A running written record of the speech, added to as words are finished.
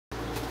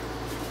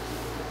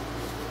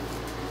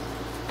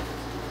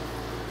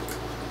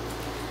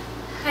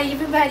Hi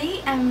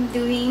everybody, I'm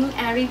doing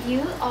a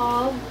review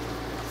of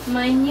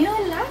my new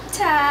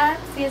laptop.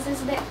 This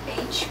is the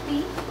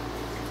HP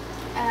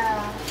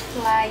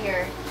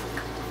Flyer.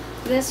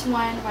 This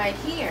one right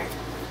here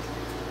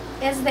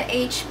is the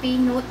HP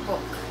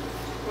notebook.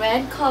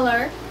 Red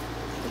color.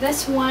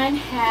 This one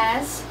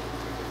has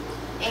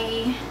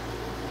a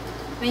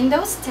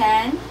Windows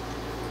 10.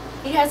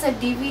 It has a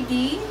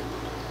DVD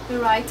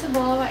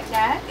writable like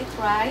that. It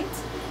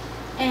writes.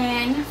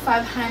 And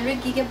 500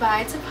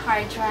 gigabytes of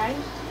hard drive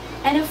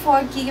and a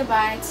 4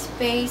 gigabyte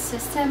space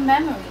system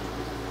memory.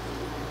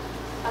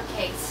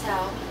 Okay,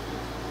 so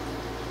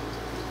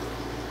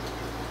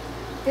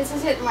this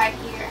is it right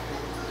here.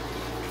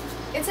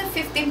 It's a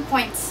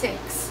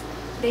 15.6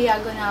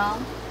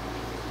 diagonal,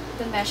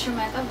 the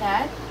measurement of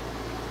that,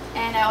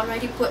 and I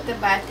already put the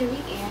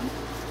battery in.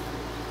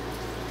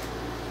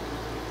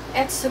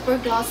 It's super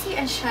glossy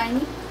and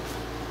shiny.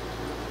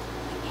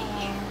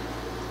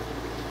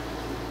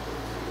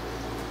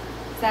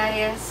 That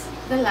is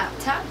the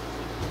laptop.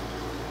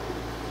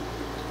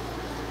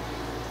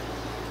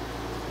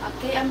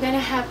 Okay, I'm gonna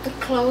have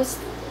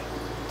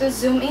to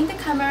zoom in the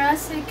camera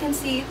so you can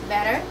see it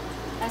better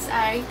as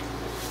I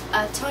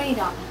turn it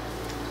on.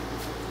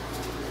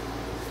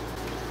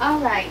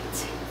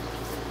 Alright,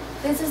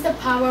 this is the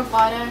power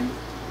button.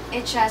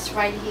 It's just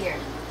right here.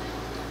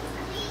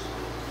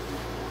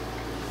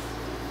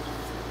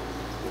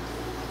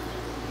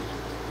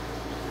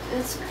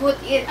 Let's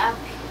put it up.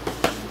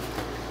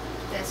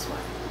 This one.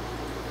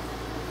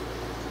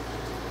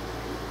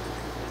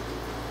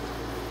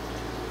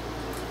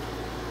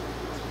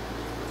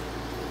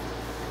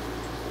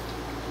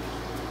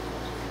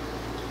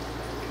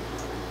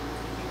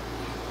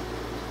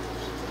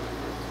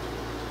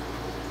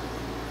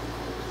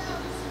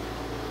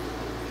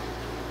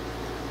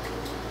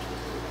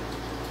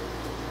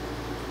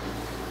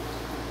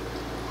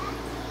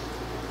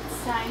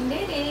 Signed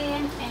it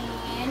in,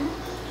 and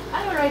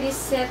I already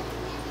set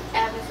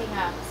everything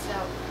up, so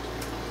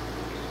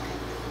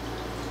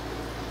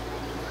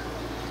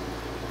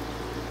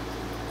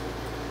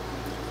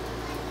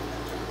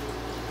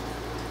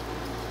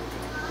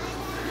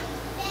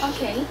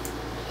okay,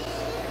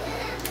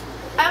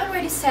 I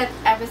already set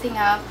everything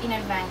up in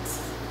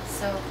advance,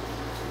 so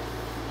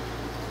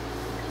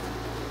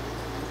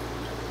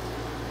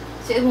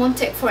it won't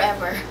take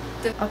forever.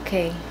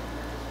 Okay.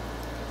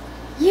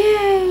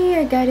 Yay!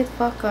 I got it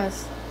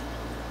focused.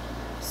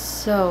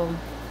 So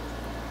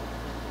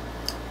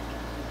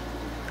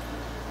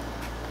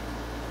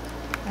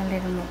a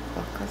little more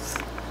focus.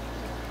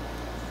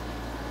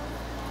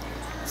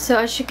 So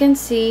as you can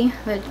see,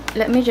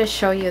 let me just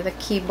show you the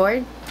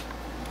keyboard.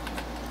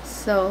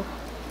 So,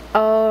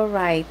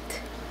 alright,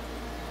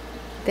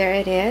 there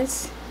it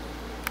is.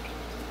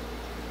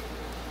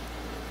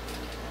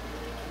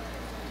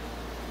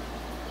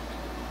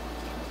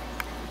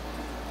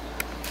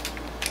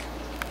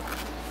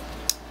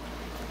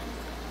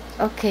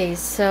 Okay,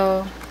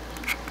 so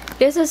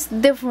this is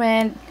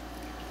different.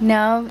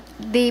 Now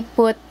they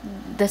put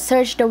the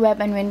search the web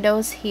and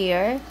Windows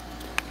here.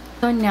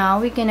 So now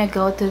we're gonna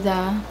go to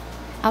the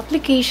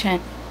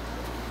application.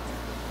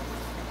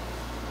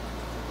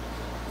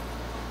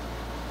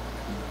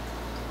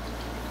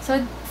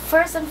 So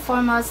first and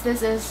foremost,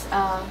 this is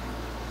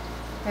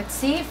let's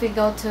see if we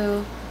go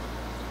to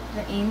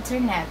the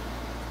internet.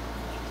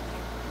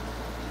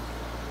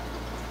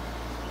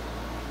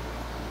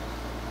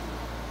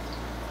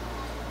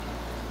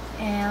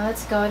 And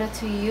let's go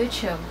to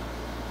YouTube.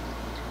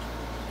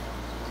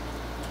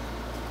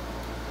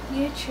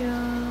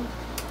 YouTube.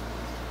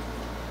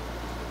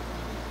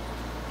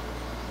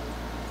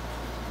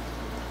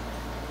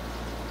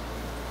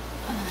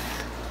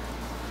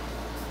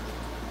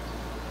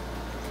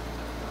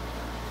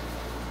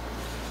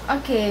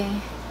 Okay,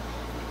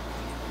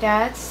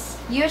 that's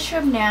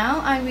YouTube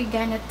now, and we're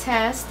gonna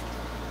test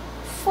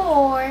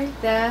for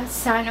the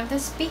sound of the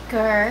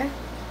speaker.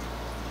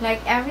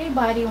 Like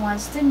everybody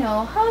wants to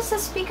know, how's the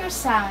speaker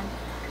sound?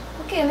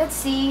 Okay, let's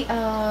see.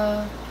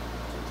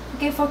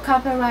 Okay, for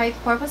copyright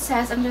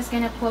purposes, I'm just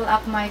gonna pull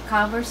up my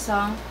cover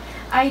song.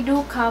 I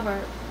do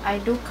cover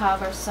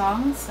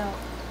songs, so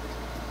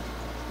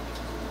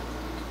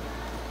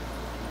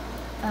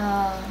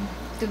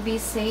to be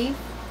safe,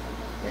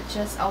 let's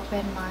just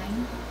open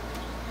mine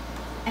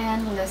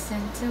and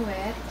listen to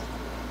it.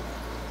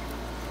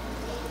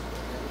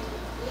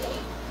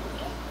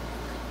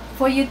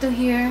 For you to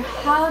hear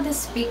how the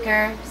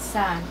speaker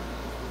sound.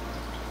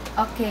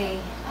 Okay,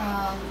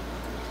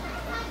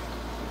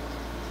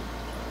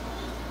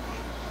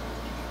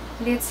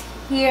 let's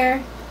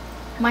hear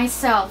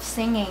myself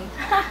singing.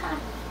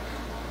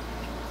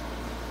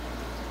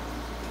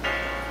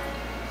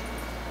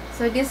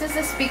 So this is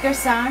the speaker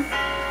sound.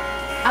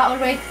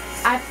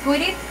 I put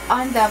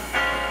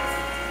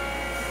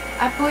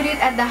it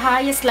at the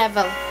highest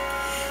level.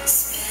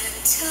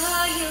 Spent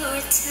all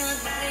your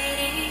time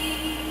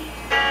waiting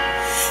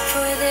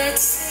for that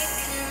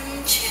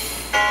second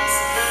chance,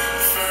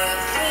 for a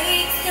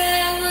break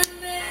that would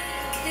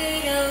make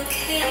it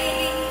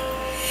okay.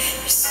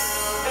 For so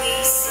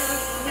we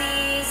some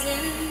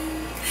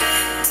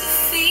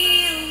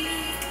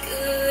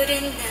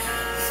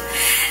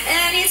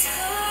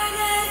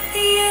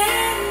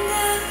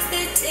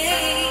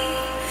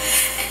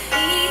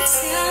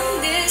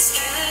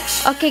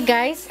Okay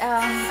guys,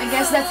 I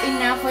guess that's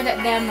enough for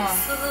that demo.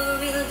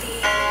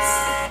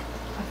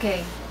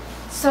 Okay,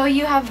 so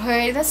you have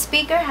heard the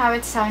speaker, how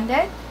it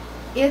sounded.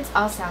 It's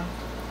awesome.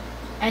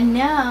 And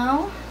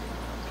now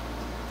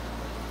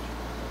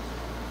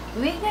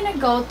we're gonna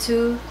go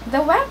to the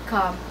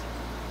webcam.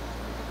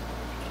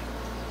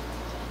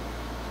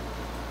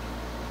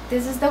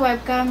 This is the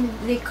webcam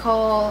they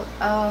call,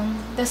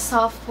 the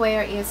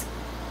software is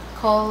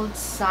called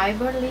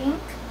Cyberlink.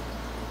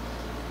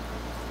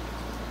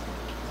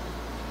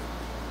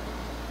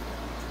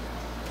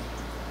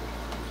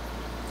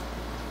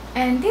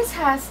 And this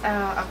has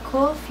a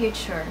cool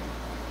feature.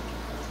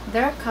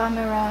 Their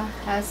camera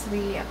has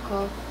really a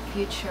cool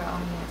feature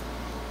on it.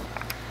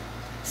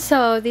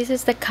 So this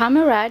is the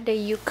camera that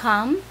you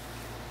come,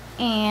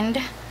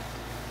 and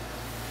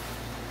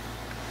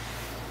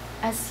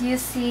as you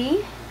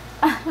see,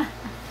 hi.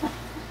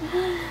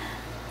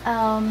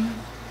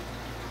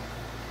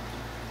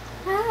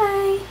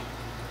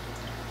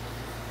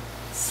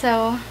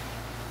 So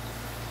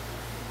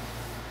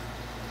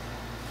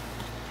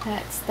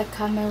that's the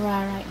camera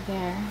right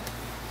there.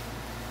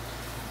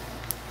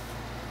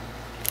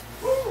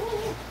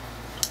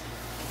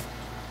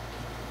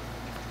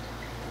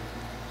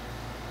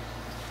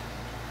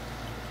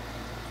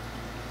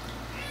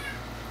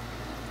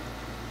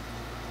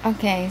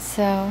 Okay,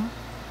 so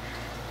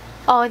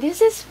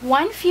this is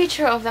one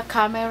feature of the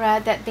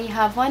camera that they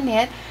have on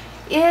it,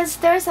 is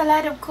there's a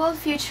lot of cool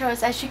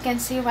features. As you can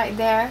see right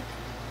there,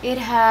 it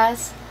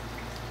has,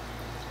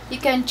 you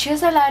can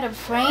choose a lot of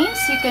frames,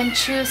 you can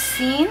choose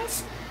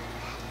scenes.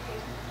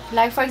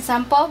 Like for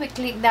example, we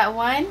click that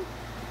one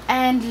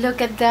and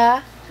look at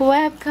the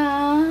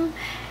webcam.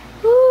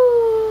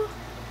 Woo!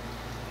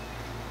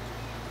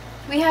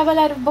 We have a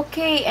lot of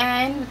bouquet,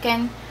 and we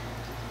can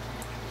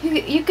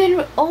you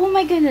can, oh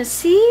my goodness,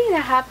 see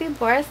the happy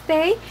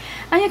birthday,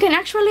 and you can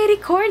actually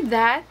record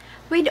that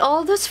with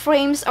all those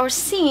frames or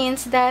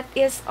scenes that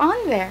is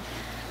on there.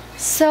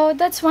 So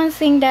that's one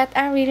thing that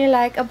I really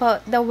like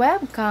about the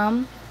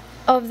webcam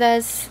of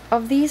this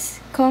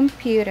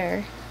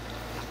computer.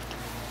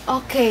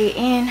 Okay,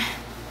 and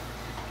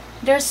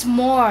there's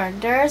more.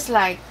 There's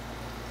like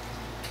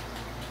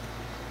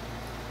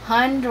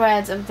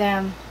hundreds of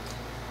them.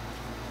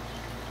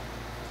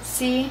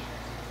 See?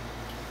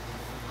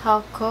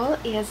 How cool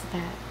is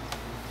that?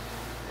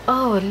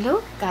 Oh,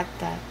 look at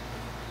that.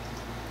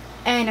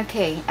 And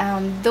okay,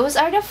 those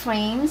are the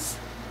frames.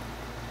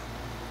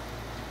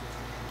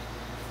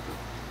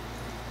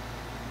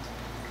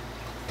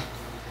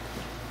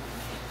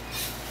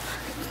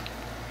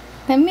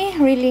 Let me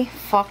really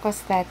focus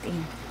that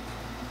in.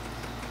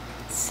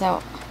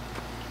 So,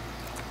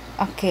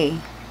 okay.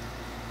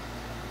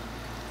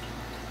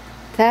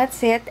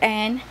 That's it,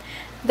 and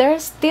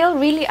there's still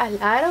really a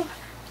lot of,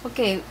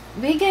 okay,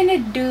 we're gonna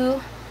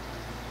do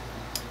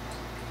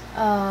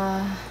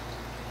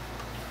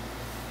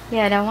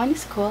yeah, that one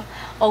is cool.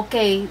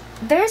 Okay,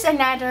 there's a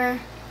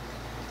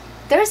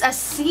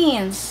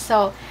scenes.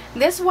 So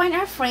this one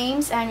are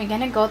frames, and we're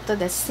gonna go to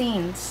the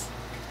scenes.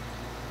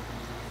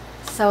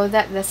 So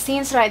that the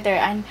scenes right there,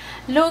 and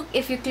look,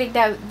 if you click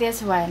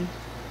this one,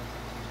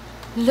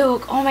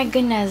 look, oh my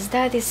goodness,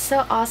 that is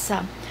so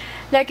awesome.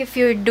 Like if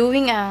you're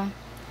doing a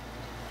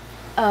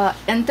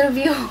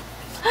interview,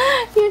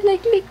 you're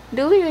like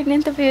doing an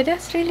interview.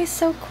 That's really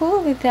so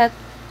cool with that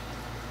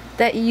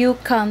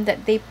UCOM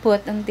that they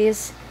put on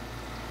this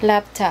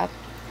laptop.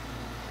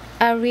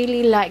 I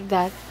really like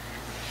that.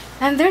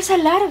 And there's a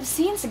lot of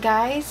scenes,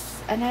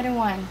 guys. Another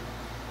one.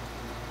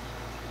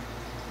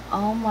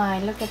 Oh my,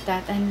 look at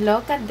that, and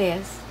look at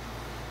this.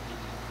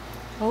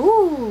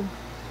 Oh,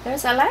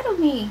 there's a lot of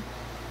me.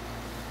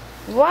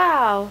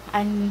 Wow,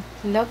 and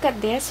look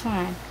at this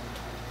one.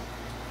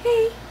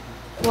 Hey,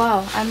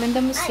 wow, I'm in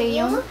the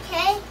museum. Are you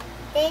okay?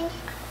 Then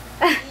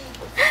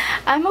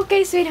I'm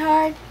okay,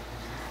 sweetheart.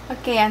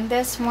 Okay, and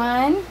this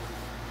one.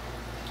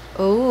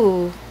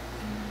 Oh,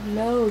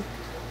 look.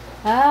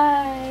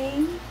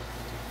 Hi.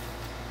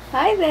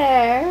 Hi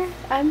there.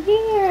 I'm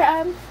here.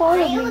 I'm are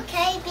following. you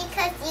okay?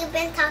 Because you've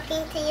been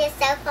talking to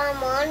yourself all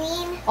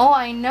morning. Oh,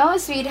 I know,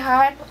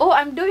 sweetheart. Oh,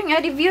 I'm doing a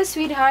review,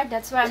 sweetheart.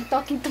 That's why I'm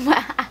talking to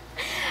my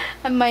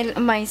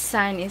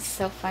son. Is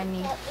so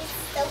funny. That is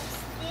so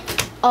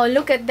sweet. Oh,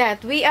 look at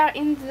that. We are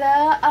in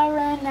the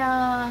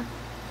arena.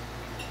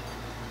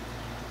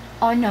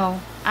 Oh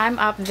no, I'm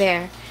up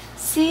there.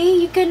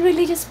 See, you can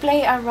really just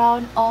play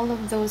around all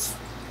of those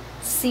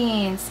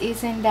scenes.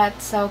 Isn't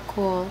that so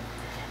cool?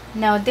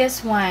 Now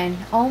this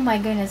one, oh my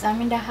goodness, I'm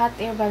in the hot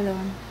air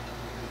balloon.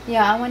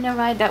 Yeah, I want to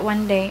ride that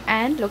one day.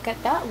 And look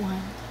at that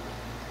one.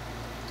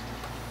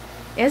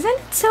 Isn't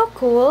it so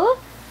cool?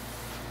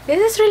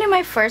 This is really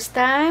my first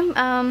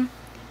time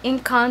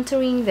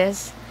encountering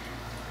this.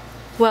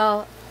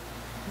 Well,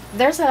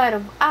 there's a lot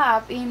of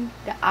app in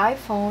the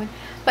iPhone,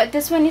 but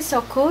this one is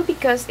so cool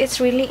because it's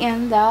really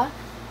in the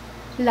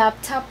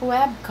laptop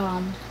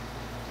webcam.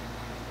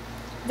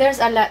 There's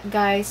a lot,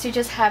 guys. You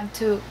just have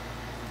to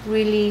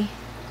really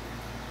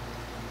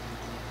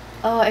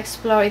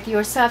explore it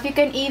yourself. You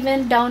can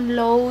even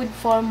download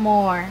for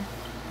more.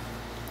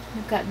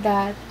 Look at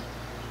that.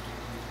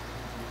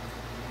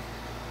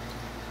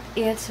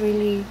 It's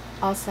really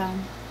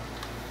awesome.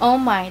 Oh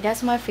my,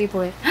 that's my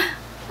favorite.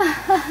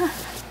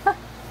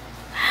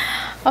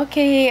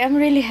 Okay, I'm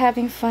really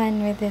having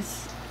fun with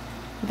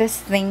this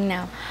thing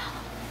now.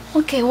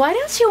 Okay, what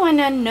else you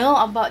wanna know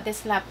about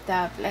this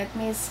laptop? Let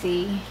me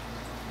see.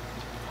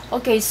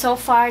 Okay, so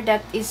far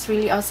that is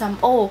really awesome.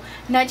 Oh,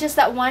 not just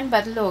that one,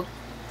 but look,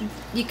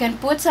 you can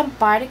put some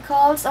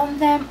particles on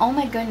them. Oh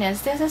my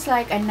goodness, this is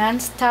like a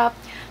non-stop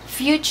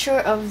future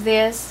of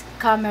this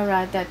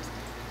camera that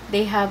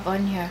they have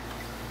on here.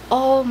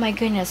 Oh my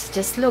goodness,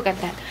 just look at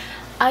that.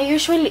 I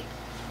usually,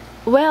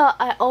 well,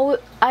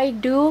 I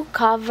do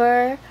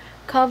cover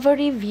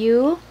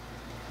review.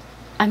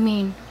 I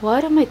mean,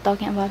 what am I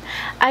talking about?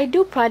 I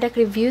do product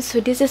reviews, so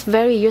this is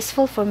very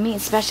useful for me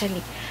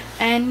especially.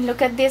 And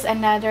look at this,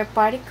 another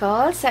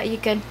particles that you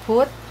can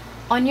put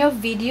on your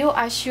video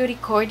as you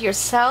record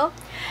yourself.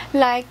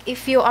 Like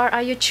if you are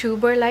a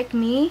YouTuber like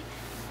me,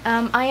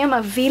 I am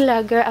a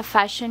vlogger, a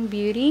fashion,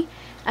 beauty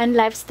and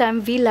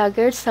lifestyle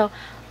vlogger, so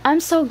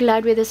I'm so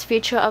glad with this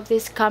feature of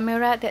this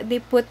camera that they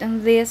put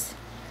in this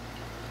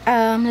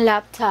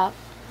laptop.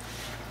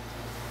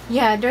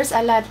 Yeah, there's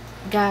a lot,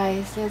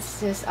 guys. It's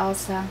just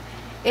awesome.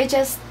 It's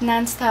just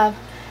non-stop.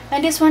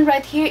 And this one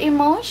right here,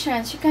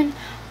 emotions. You can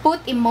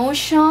put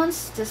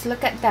emotions. Just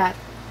look at that.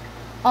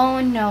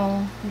 Oh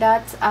no,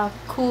 that's a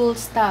cool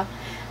stuff.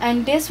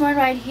 And this one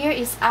right here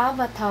is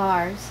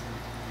avatars.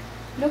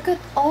 Look at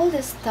all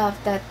the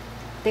stuff that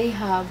they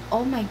have.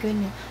 Oh my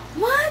goodness.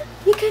 What?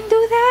 You can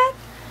do that?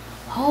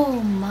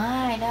 Oh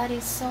my, that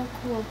is so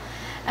cool.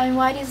 And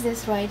what is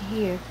this right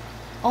here?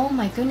 Oh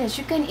my goodness,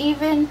 you can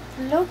even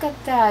look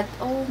at that.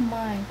 Oh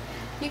my,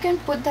 you can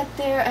put that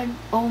there, and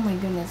oh my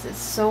goodness, it's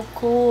so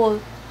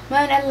cool.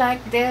 Man, I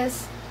like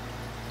this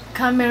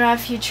camera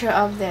feature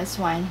of this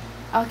one.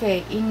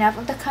 Okay, enough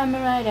of the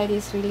camera. That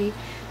is really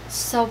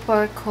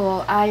super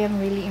cool. I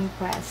am really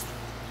impressed.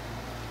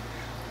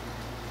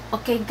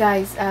 Okay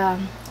guys,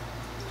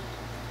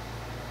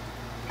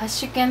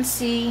 as you can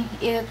see,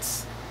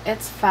 it's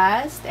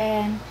fast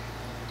and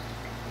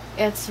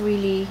it's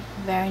really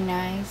very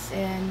nice,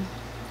 and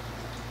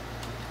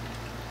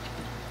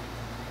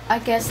I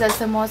guess that's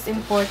the most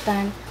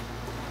important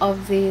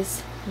of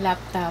this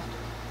laptop.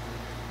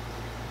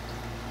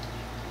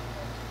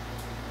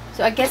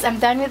 So I guess I'm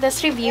done with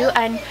this review,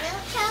 and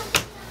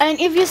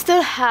if you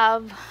still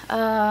have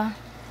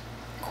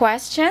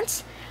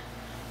questions,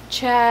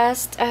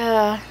 just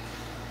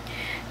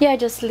yeah,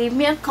 just leave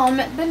me a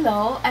comment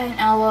below and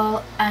I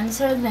will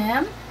answer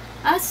them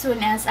as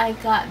soon as I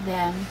got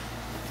them.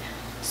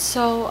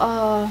 So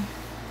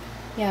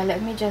yeah,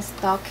 let me just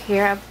talk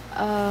here.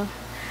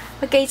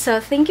 Okay, so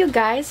thank you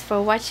guys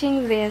for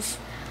watching this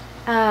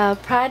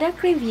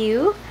product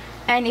review,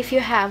 and if you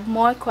have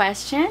more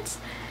questions,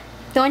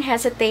 don't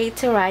hesitate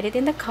to write it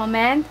in the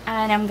comment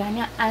and I'm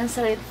gonna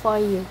answer it for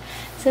you.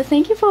 So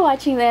thank you for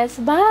watching this.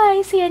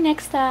 Bye, see you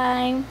next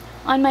time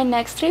on my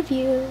next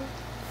review.